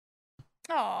magical.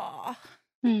 Aw,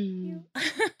 Hmm.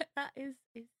 that is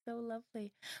so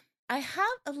lovely. I have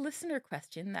a listener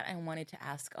question that I wanted to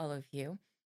ask all of you.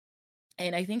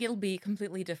 And I think it'll be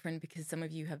completely different because some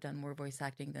of you have done more voice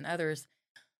acting than others.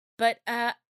 But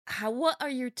what are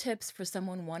your tips for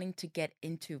someone wanting to get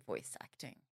into voice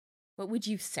acting? What would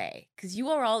you say? Because you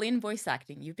are all in voice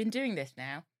acting. You've been doing this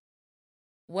now.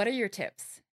 What are your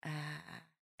tips?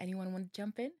 Anyone want to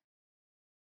jump in?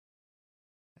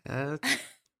 Uh,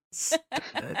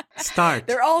 Start.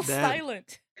 They're all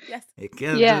silent. Yes.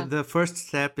 Yeah. The first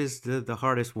step is the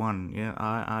hardest one. Yeah,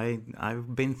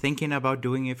 I've been thinking about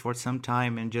doing it for some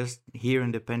time, and just here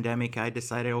in the pandemic, I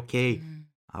decided, okay,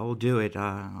 I will do it.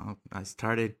 I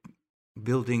started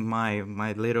building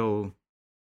my little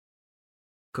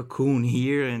cocoon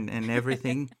here and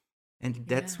everything, and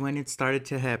that's when it started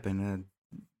to happen.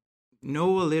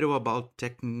 Know a little about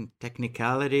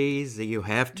technicalities. You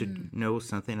have to know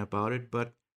something about it,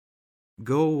 but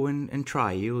go and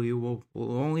try. You will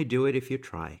only do it if you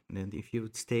try. And if you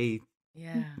stay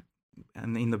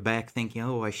and in the back thinking,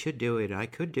 oh, I should do it, I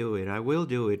could do it, I will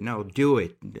do it. No, do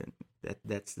it.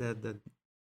 That's the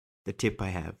tip I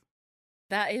have.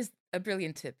 That is a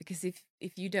brilliant tip, because if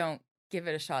you don't give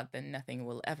it a shot, then nothing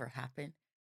will ever happen.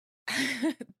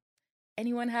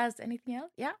 Anyone has anything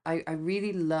else? Yeah. I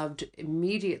really loved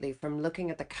immediately from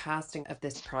looking at the casting of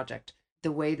this project,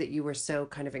 the way that you were so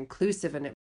kind of inclusive, and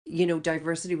it, you know,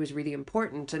 diversity was really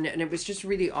important, and it was just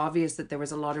really obvious that there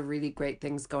was a lot of really great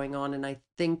things going on. And I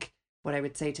think what I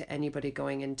would say to anybody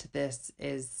going into this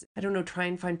is, I don't know, try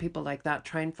and find people like that.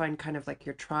 Try and find kind of like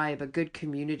your tribe, a good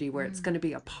community where it's going to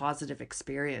be a positive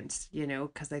experience, you know,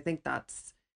 because I think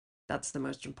that's the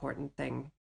most important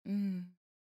thing.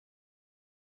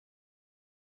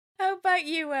 How about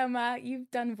you, Emma? You've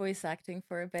done voice acting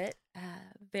for a bit,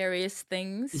 various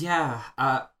things. Yeah,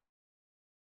 a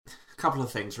couple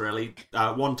of things, really.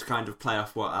 One, to kind of play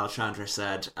off what Alexandra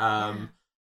said.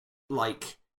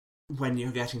 Like, when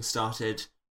you're getting started,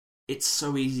 it's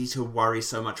so easy to worry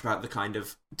so much about the kind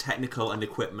of technical and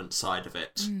equipment side of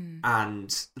it.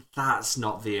 And that's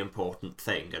not the important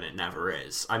thing, and it never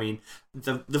is. I mean,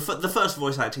 the first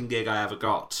voice acting gig I ever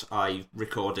got, I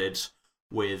recorded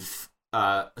with...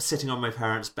 sitting on my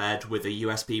parents' bed with a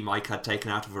USB mic I'd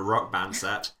taken out of a Rock Band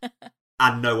set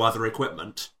and no other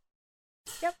equipment.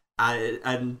 Yep.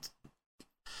 And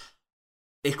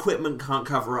equipment can't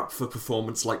cover up for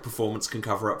performance like performance can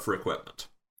cover up for equipment.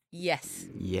 Yes.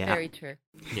 Yeah. Very true.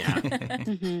 Yeah.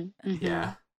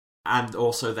 Yeah. And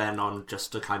also then on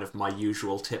just a kind of my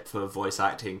usual tip for voice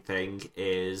acting thing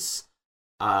is...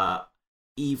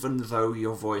 even though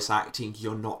you're voice acting,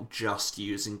 you're not just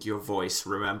using your voice.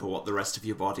 Remember what the rest of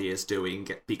your body is doing,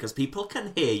 because people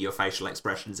can hear your facial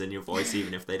expressions in your voice,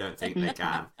 even if they don't think they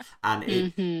can. And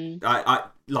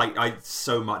I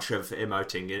so much of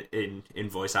emoting in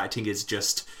voice acting is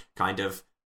just kind of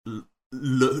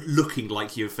looking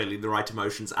like you're feeling the right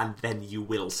emotions, and then you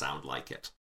will sound like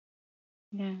it.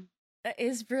 Yeah. That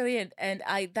is brilliant, and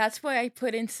that's why I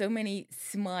put in so many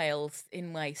smiles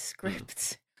in my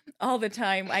scripts. All the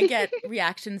time. I get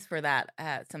reactions for that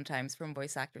sometimes from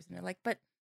voice actors, and they're like, but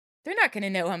they're not going to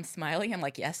know I'm smiling. I'm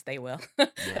like, yes, they will.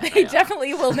 They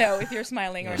definitely will know if you're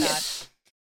smiling or not.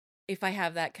 If I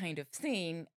have that kind of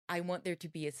scene, I want there to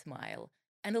be a smile.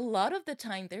 And a lot of the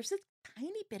time, there's a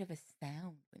tiny bit of a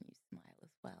sound when you smile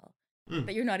as well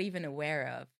that you're not even aware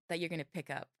of, that you're going to pick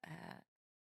up.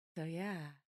 So, yeah.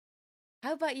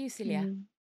 How about you, Celia?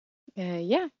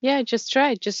 Just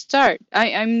try, just start.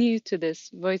 I'm new to this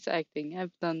voice acting.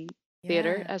 I've done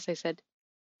theater, as I said,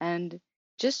 and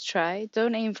just try.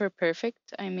 Don't aim for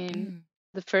perfect. I mean,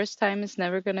 the first time is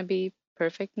never gonna be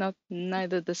perfect,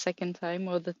 neither the second time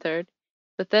or the third,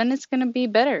 but then it's gonna be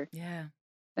better. Yeah,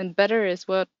 and better is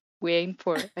what we aim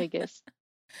for, I guess.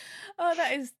 Oh,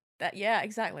 that. Yeah,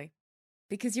 exactly.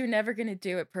 Because you're never gonna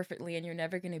do it perfectly, and you're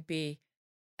never gonna be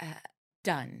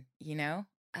done. You know.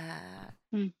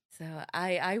 So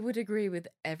I would agree with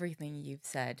everything you've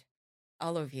said,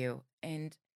 all of you.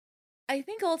 And I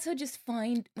think also just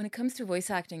find, when it comes to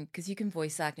voice acting, because you can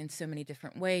voice act in so many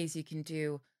different ways. You can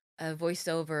do a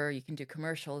voiceover, you can do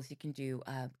commercials, you can do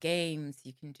games,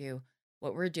 you can do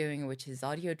what we're doing, which is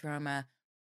audio drama,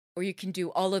 or you can do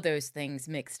all of those things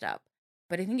mixed up.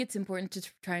 But I think it's important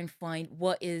to try and find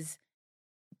what is,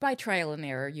 by trial and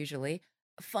error usually,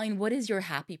 find what is your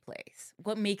happy place,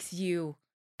 what makes you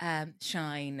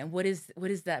shine, and what is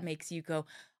that makes you go,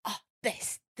 oh,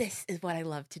 this is what I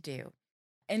love to do.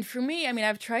 And for me, I mean,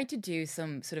 I've tried to do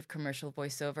some sort of commercial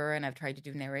voiceover, and I've tried to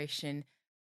do narration,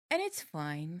 and it's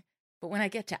fine. But when I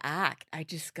get to act, I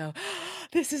just go,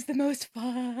 this is the most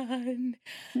fun.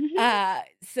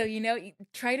 So,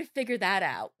 try to figure that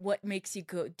out. What makes you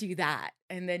go do that?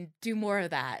 And then do more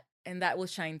of that. And that will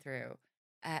shine through.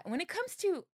 When it comes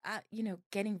to,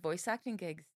 getting voice acting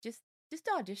gigs, just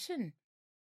audition.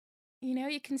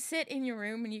 You can sit in your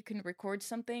room and you can record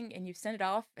something and you send it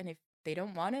off. And if they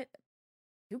don't want it,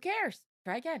 who cares?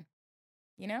 Try again,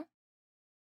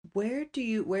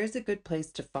 Where's a good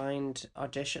place to find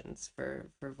auditions for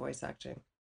voice acting?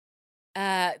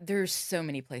 There's so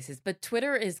many places, but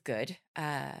Twitter is good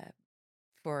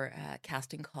for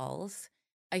casting calls.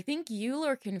 I think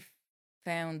you can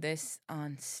found this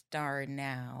on Star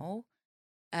Now.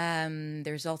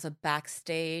 There's also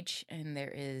Backstage, and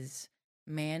there is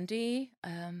Mandy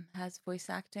has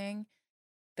voice acting.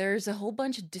 There's a whole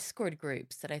bunch of Discord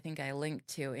groups that I think I linked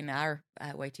to in our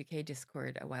Y2K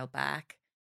Discord a while back.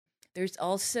 There's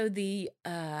also the,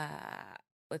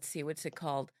 let's see, what's it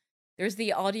called? There's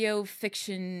the audio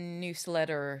fiction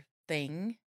newsletter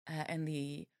thing, and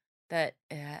I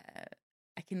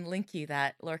can link you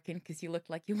that, Lorcan, because you looked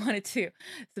like you wanted to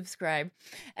subscribe.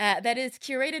 That is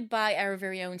curated by our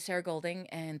very own Sarah Golding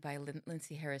and by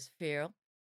Lindsay Harris-Fearl.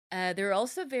 There are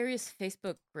also various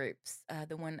Facebook groups.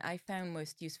 The one I found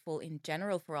most useful in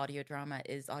general for audio drama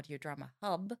is Audio Drama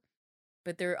Hub.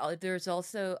 But there's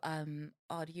also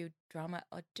audio drama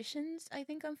auditions, I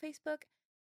think, on Facebook.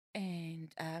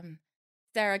 And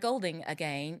Sarah Golding,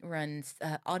 again, runs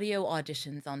audio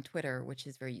auditions on Twitter, which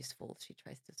is very useful. She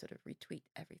tries to sort of retweet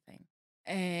everything.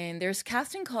 And there's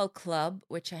Casting Call Club,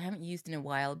 which I haven't used in a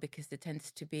while because it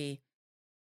tends to be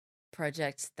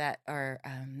projects that are,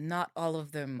 not all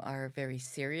of them are very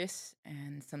serious,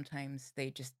 and sometimes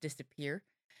they just disappear.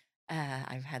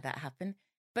 I've had that happen.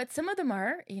 But some of them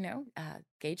are,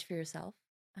 gauge for yourself.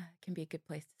 Can be a good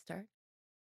place to start.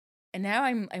 And now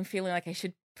I'm feeling like I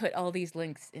should put all these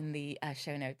links in the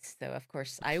show notes. So, of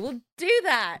course, I will do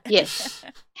that. Yes.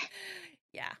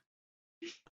 Yeah.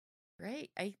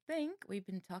 Great. I think we've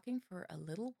been talking for a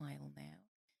little while now.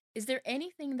 Is there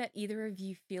anything that either of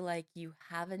you feel like you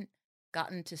haven't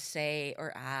gotten to say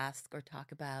or ask or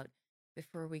talk about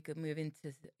before we could move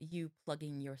into you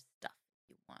plugging your stuff if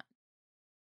you want?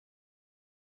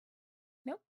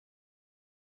 Nope.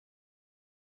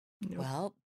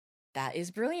 Well, that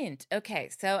is brilliant. Okay,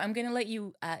 so I'm going to let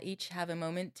you each have a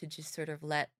moment to just sort of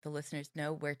let the listeners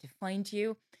know where to find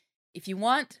you if you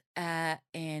want,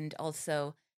 and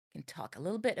also can talk a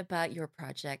little bit about your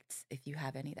projects if you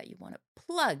have any that you want to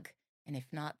plug, and if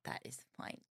not, that is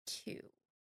fine too.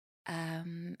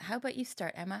 How about you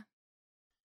start, Emma?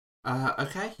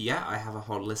 Okay, yeah, I have a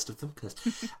whole list of them.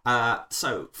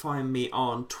 So find me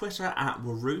on Twitter at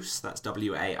Waruce, that's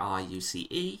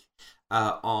Waruce.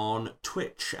 On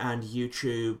Twitch and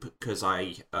YouTube, because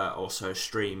I also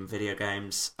stream video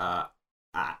games at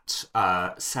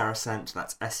Serasent,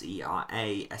 that's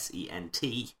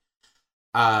Serasent.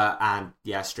 And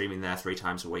yeah, streaming there 3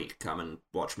 times a week. Come and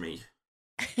watch me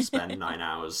spend 9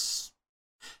 hours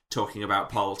talking about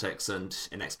politics and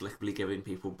inexplicably giving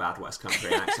people bad West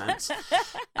Country accents.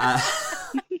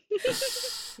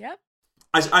 Yep.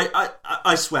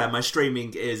 I swear my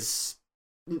streaming is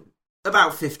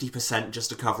about 50%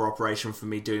 just a cover operation for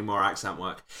me doing more accent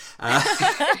work.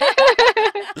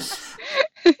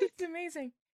 It's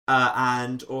amazing.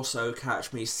 And also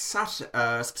catch me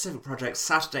specific projects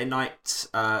Saturday night,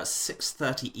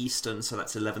 6:30 Eastern, so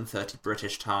that's 11:30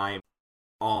 British time,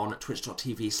 on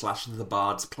twitch.tv/The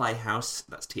Bard's Playhouse,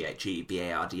 that's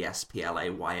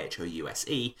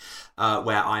TheBardsplayhouse,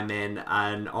 where I'm in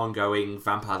an ongoing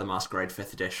Vampire the Masquerade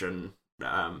 5th edition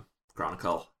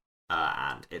chronicle,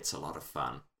 and it's a lot of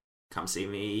fun. Come see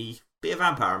me be a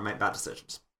vampire and make bad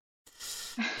decisions.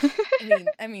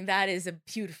 I mean, that is a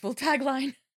beautiful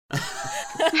tagline.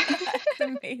 That's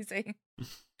amazing.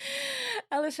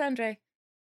 Alexandre.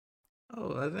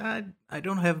 Oh, I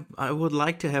don't have. I would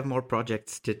like to have more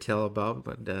projects to tell about,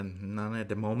 but none at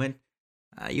the moment.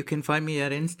 You can find me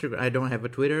at Instagram. I don't have a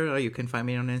Twitter. You can find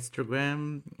me on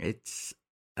Instagram.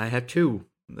 I have two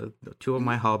of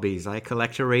my hobbies. I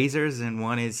collect erasers, and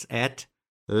one is at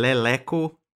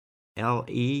Leleco,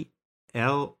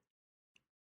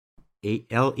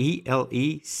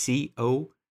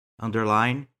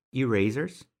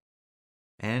 LELECO_erasers,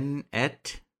 and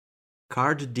at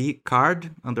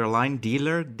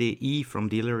card_dealer. The E from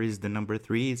dealer is the number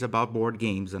 3. Is about board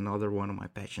games, another one of my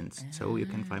passions. So you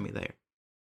can find me there.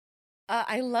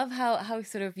 I love how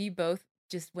sort of you both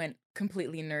just went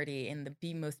completely nerdy in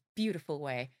the most beautiful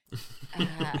way.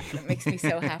 It makes me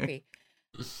so happy.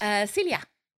 Celia.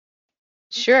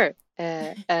 Sure.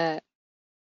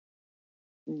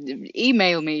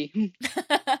 email me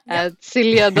at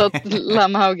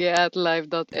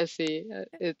silja.lamhauge@live.se.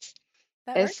 It's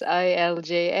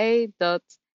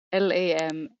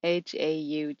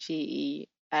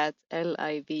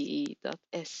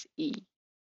silja.lamhauge@live.se.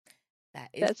 That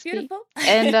is That's beautiful. me.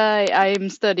 And I'm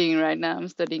studying right now. I'm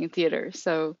studying theater,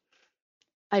 so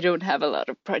I don't have a lot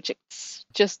of projects,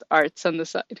 just arts on the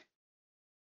side.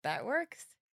 That works.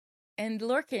 And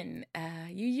Lorcan,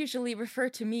 you usually refer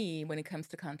to me when it comes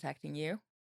to contacting you.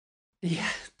 Yeah,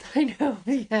 I know.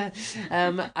 Yeah.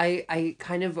 I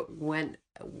kind of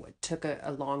took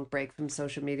a long break from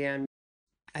social media, and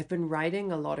I've been writing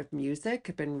a lot of music.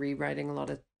 I've been rewriting a lot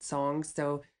of songs.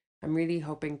 So I'm really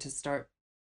hoping to start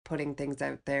putting things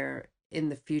out there in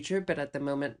the future. But at the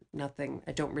moment, nothing.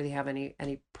 I don't really have any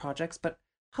projects. But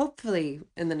hopefully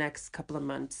in the next couple of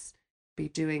months, be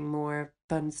doing more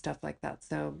fun stuff like that.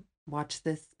 So watch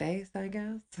this space, I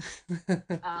guess.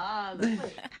 Lovely.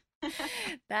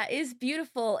 That is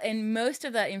beautiful. And most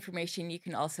of that information you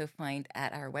can also find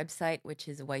at our website, which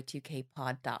is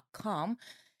y2kpod.com.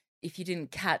 If you didn't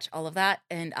catch all of that,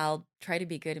 and I'll try to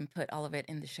be good and put all of it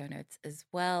in the show notes as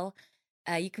well.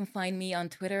 You can find me on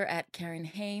Twitter at Karin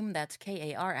Heim. That's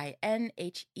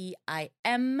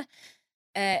KarinHeim.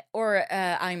 Or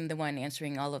I'm the one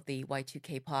answering all of the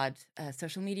Y2K Pod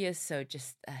social media. So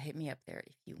just hit me up there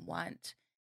if you want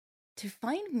to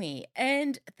find me.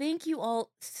 And thank you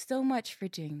all so much for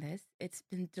doing this. It's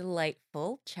been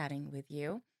delightful chatting with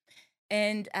you.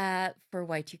 And for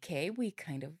Y2K, we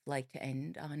kind of like to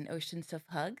end on oceans of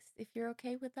hugs, if you're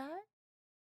okay with that.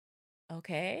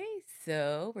 Okay,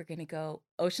 so we're going to go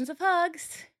oceans of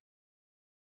hugs.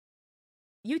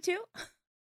 You too?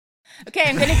 Okay,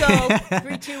 I'm going to go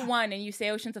 3, 2, 1, and you say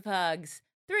oceans of hugs.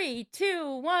 3,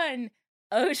 2, 1.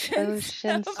 Oceans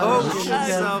of hugs.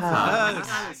 Oceans of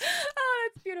hugs. Oh,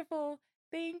 that's beautiful.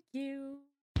 Thank you.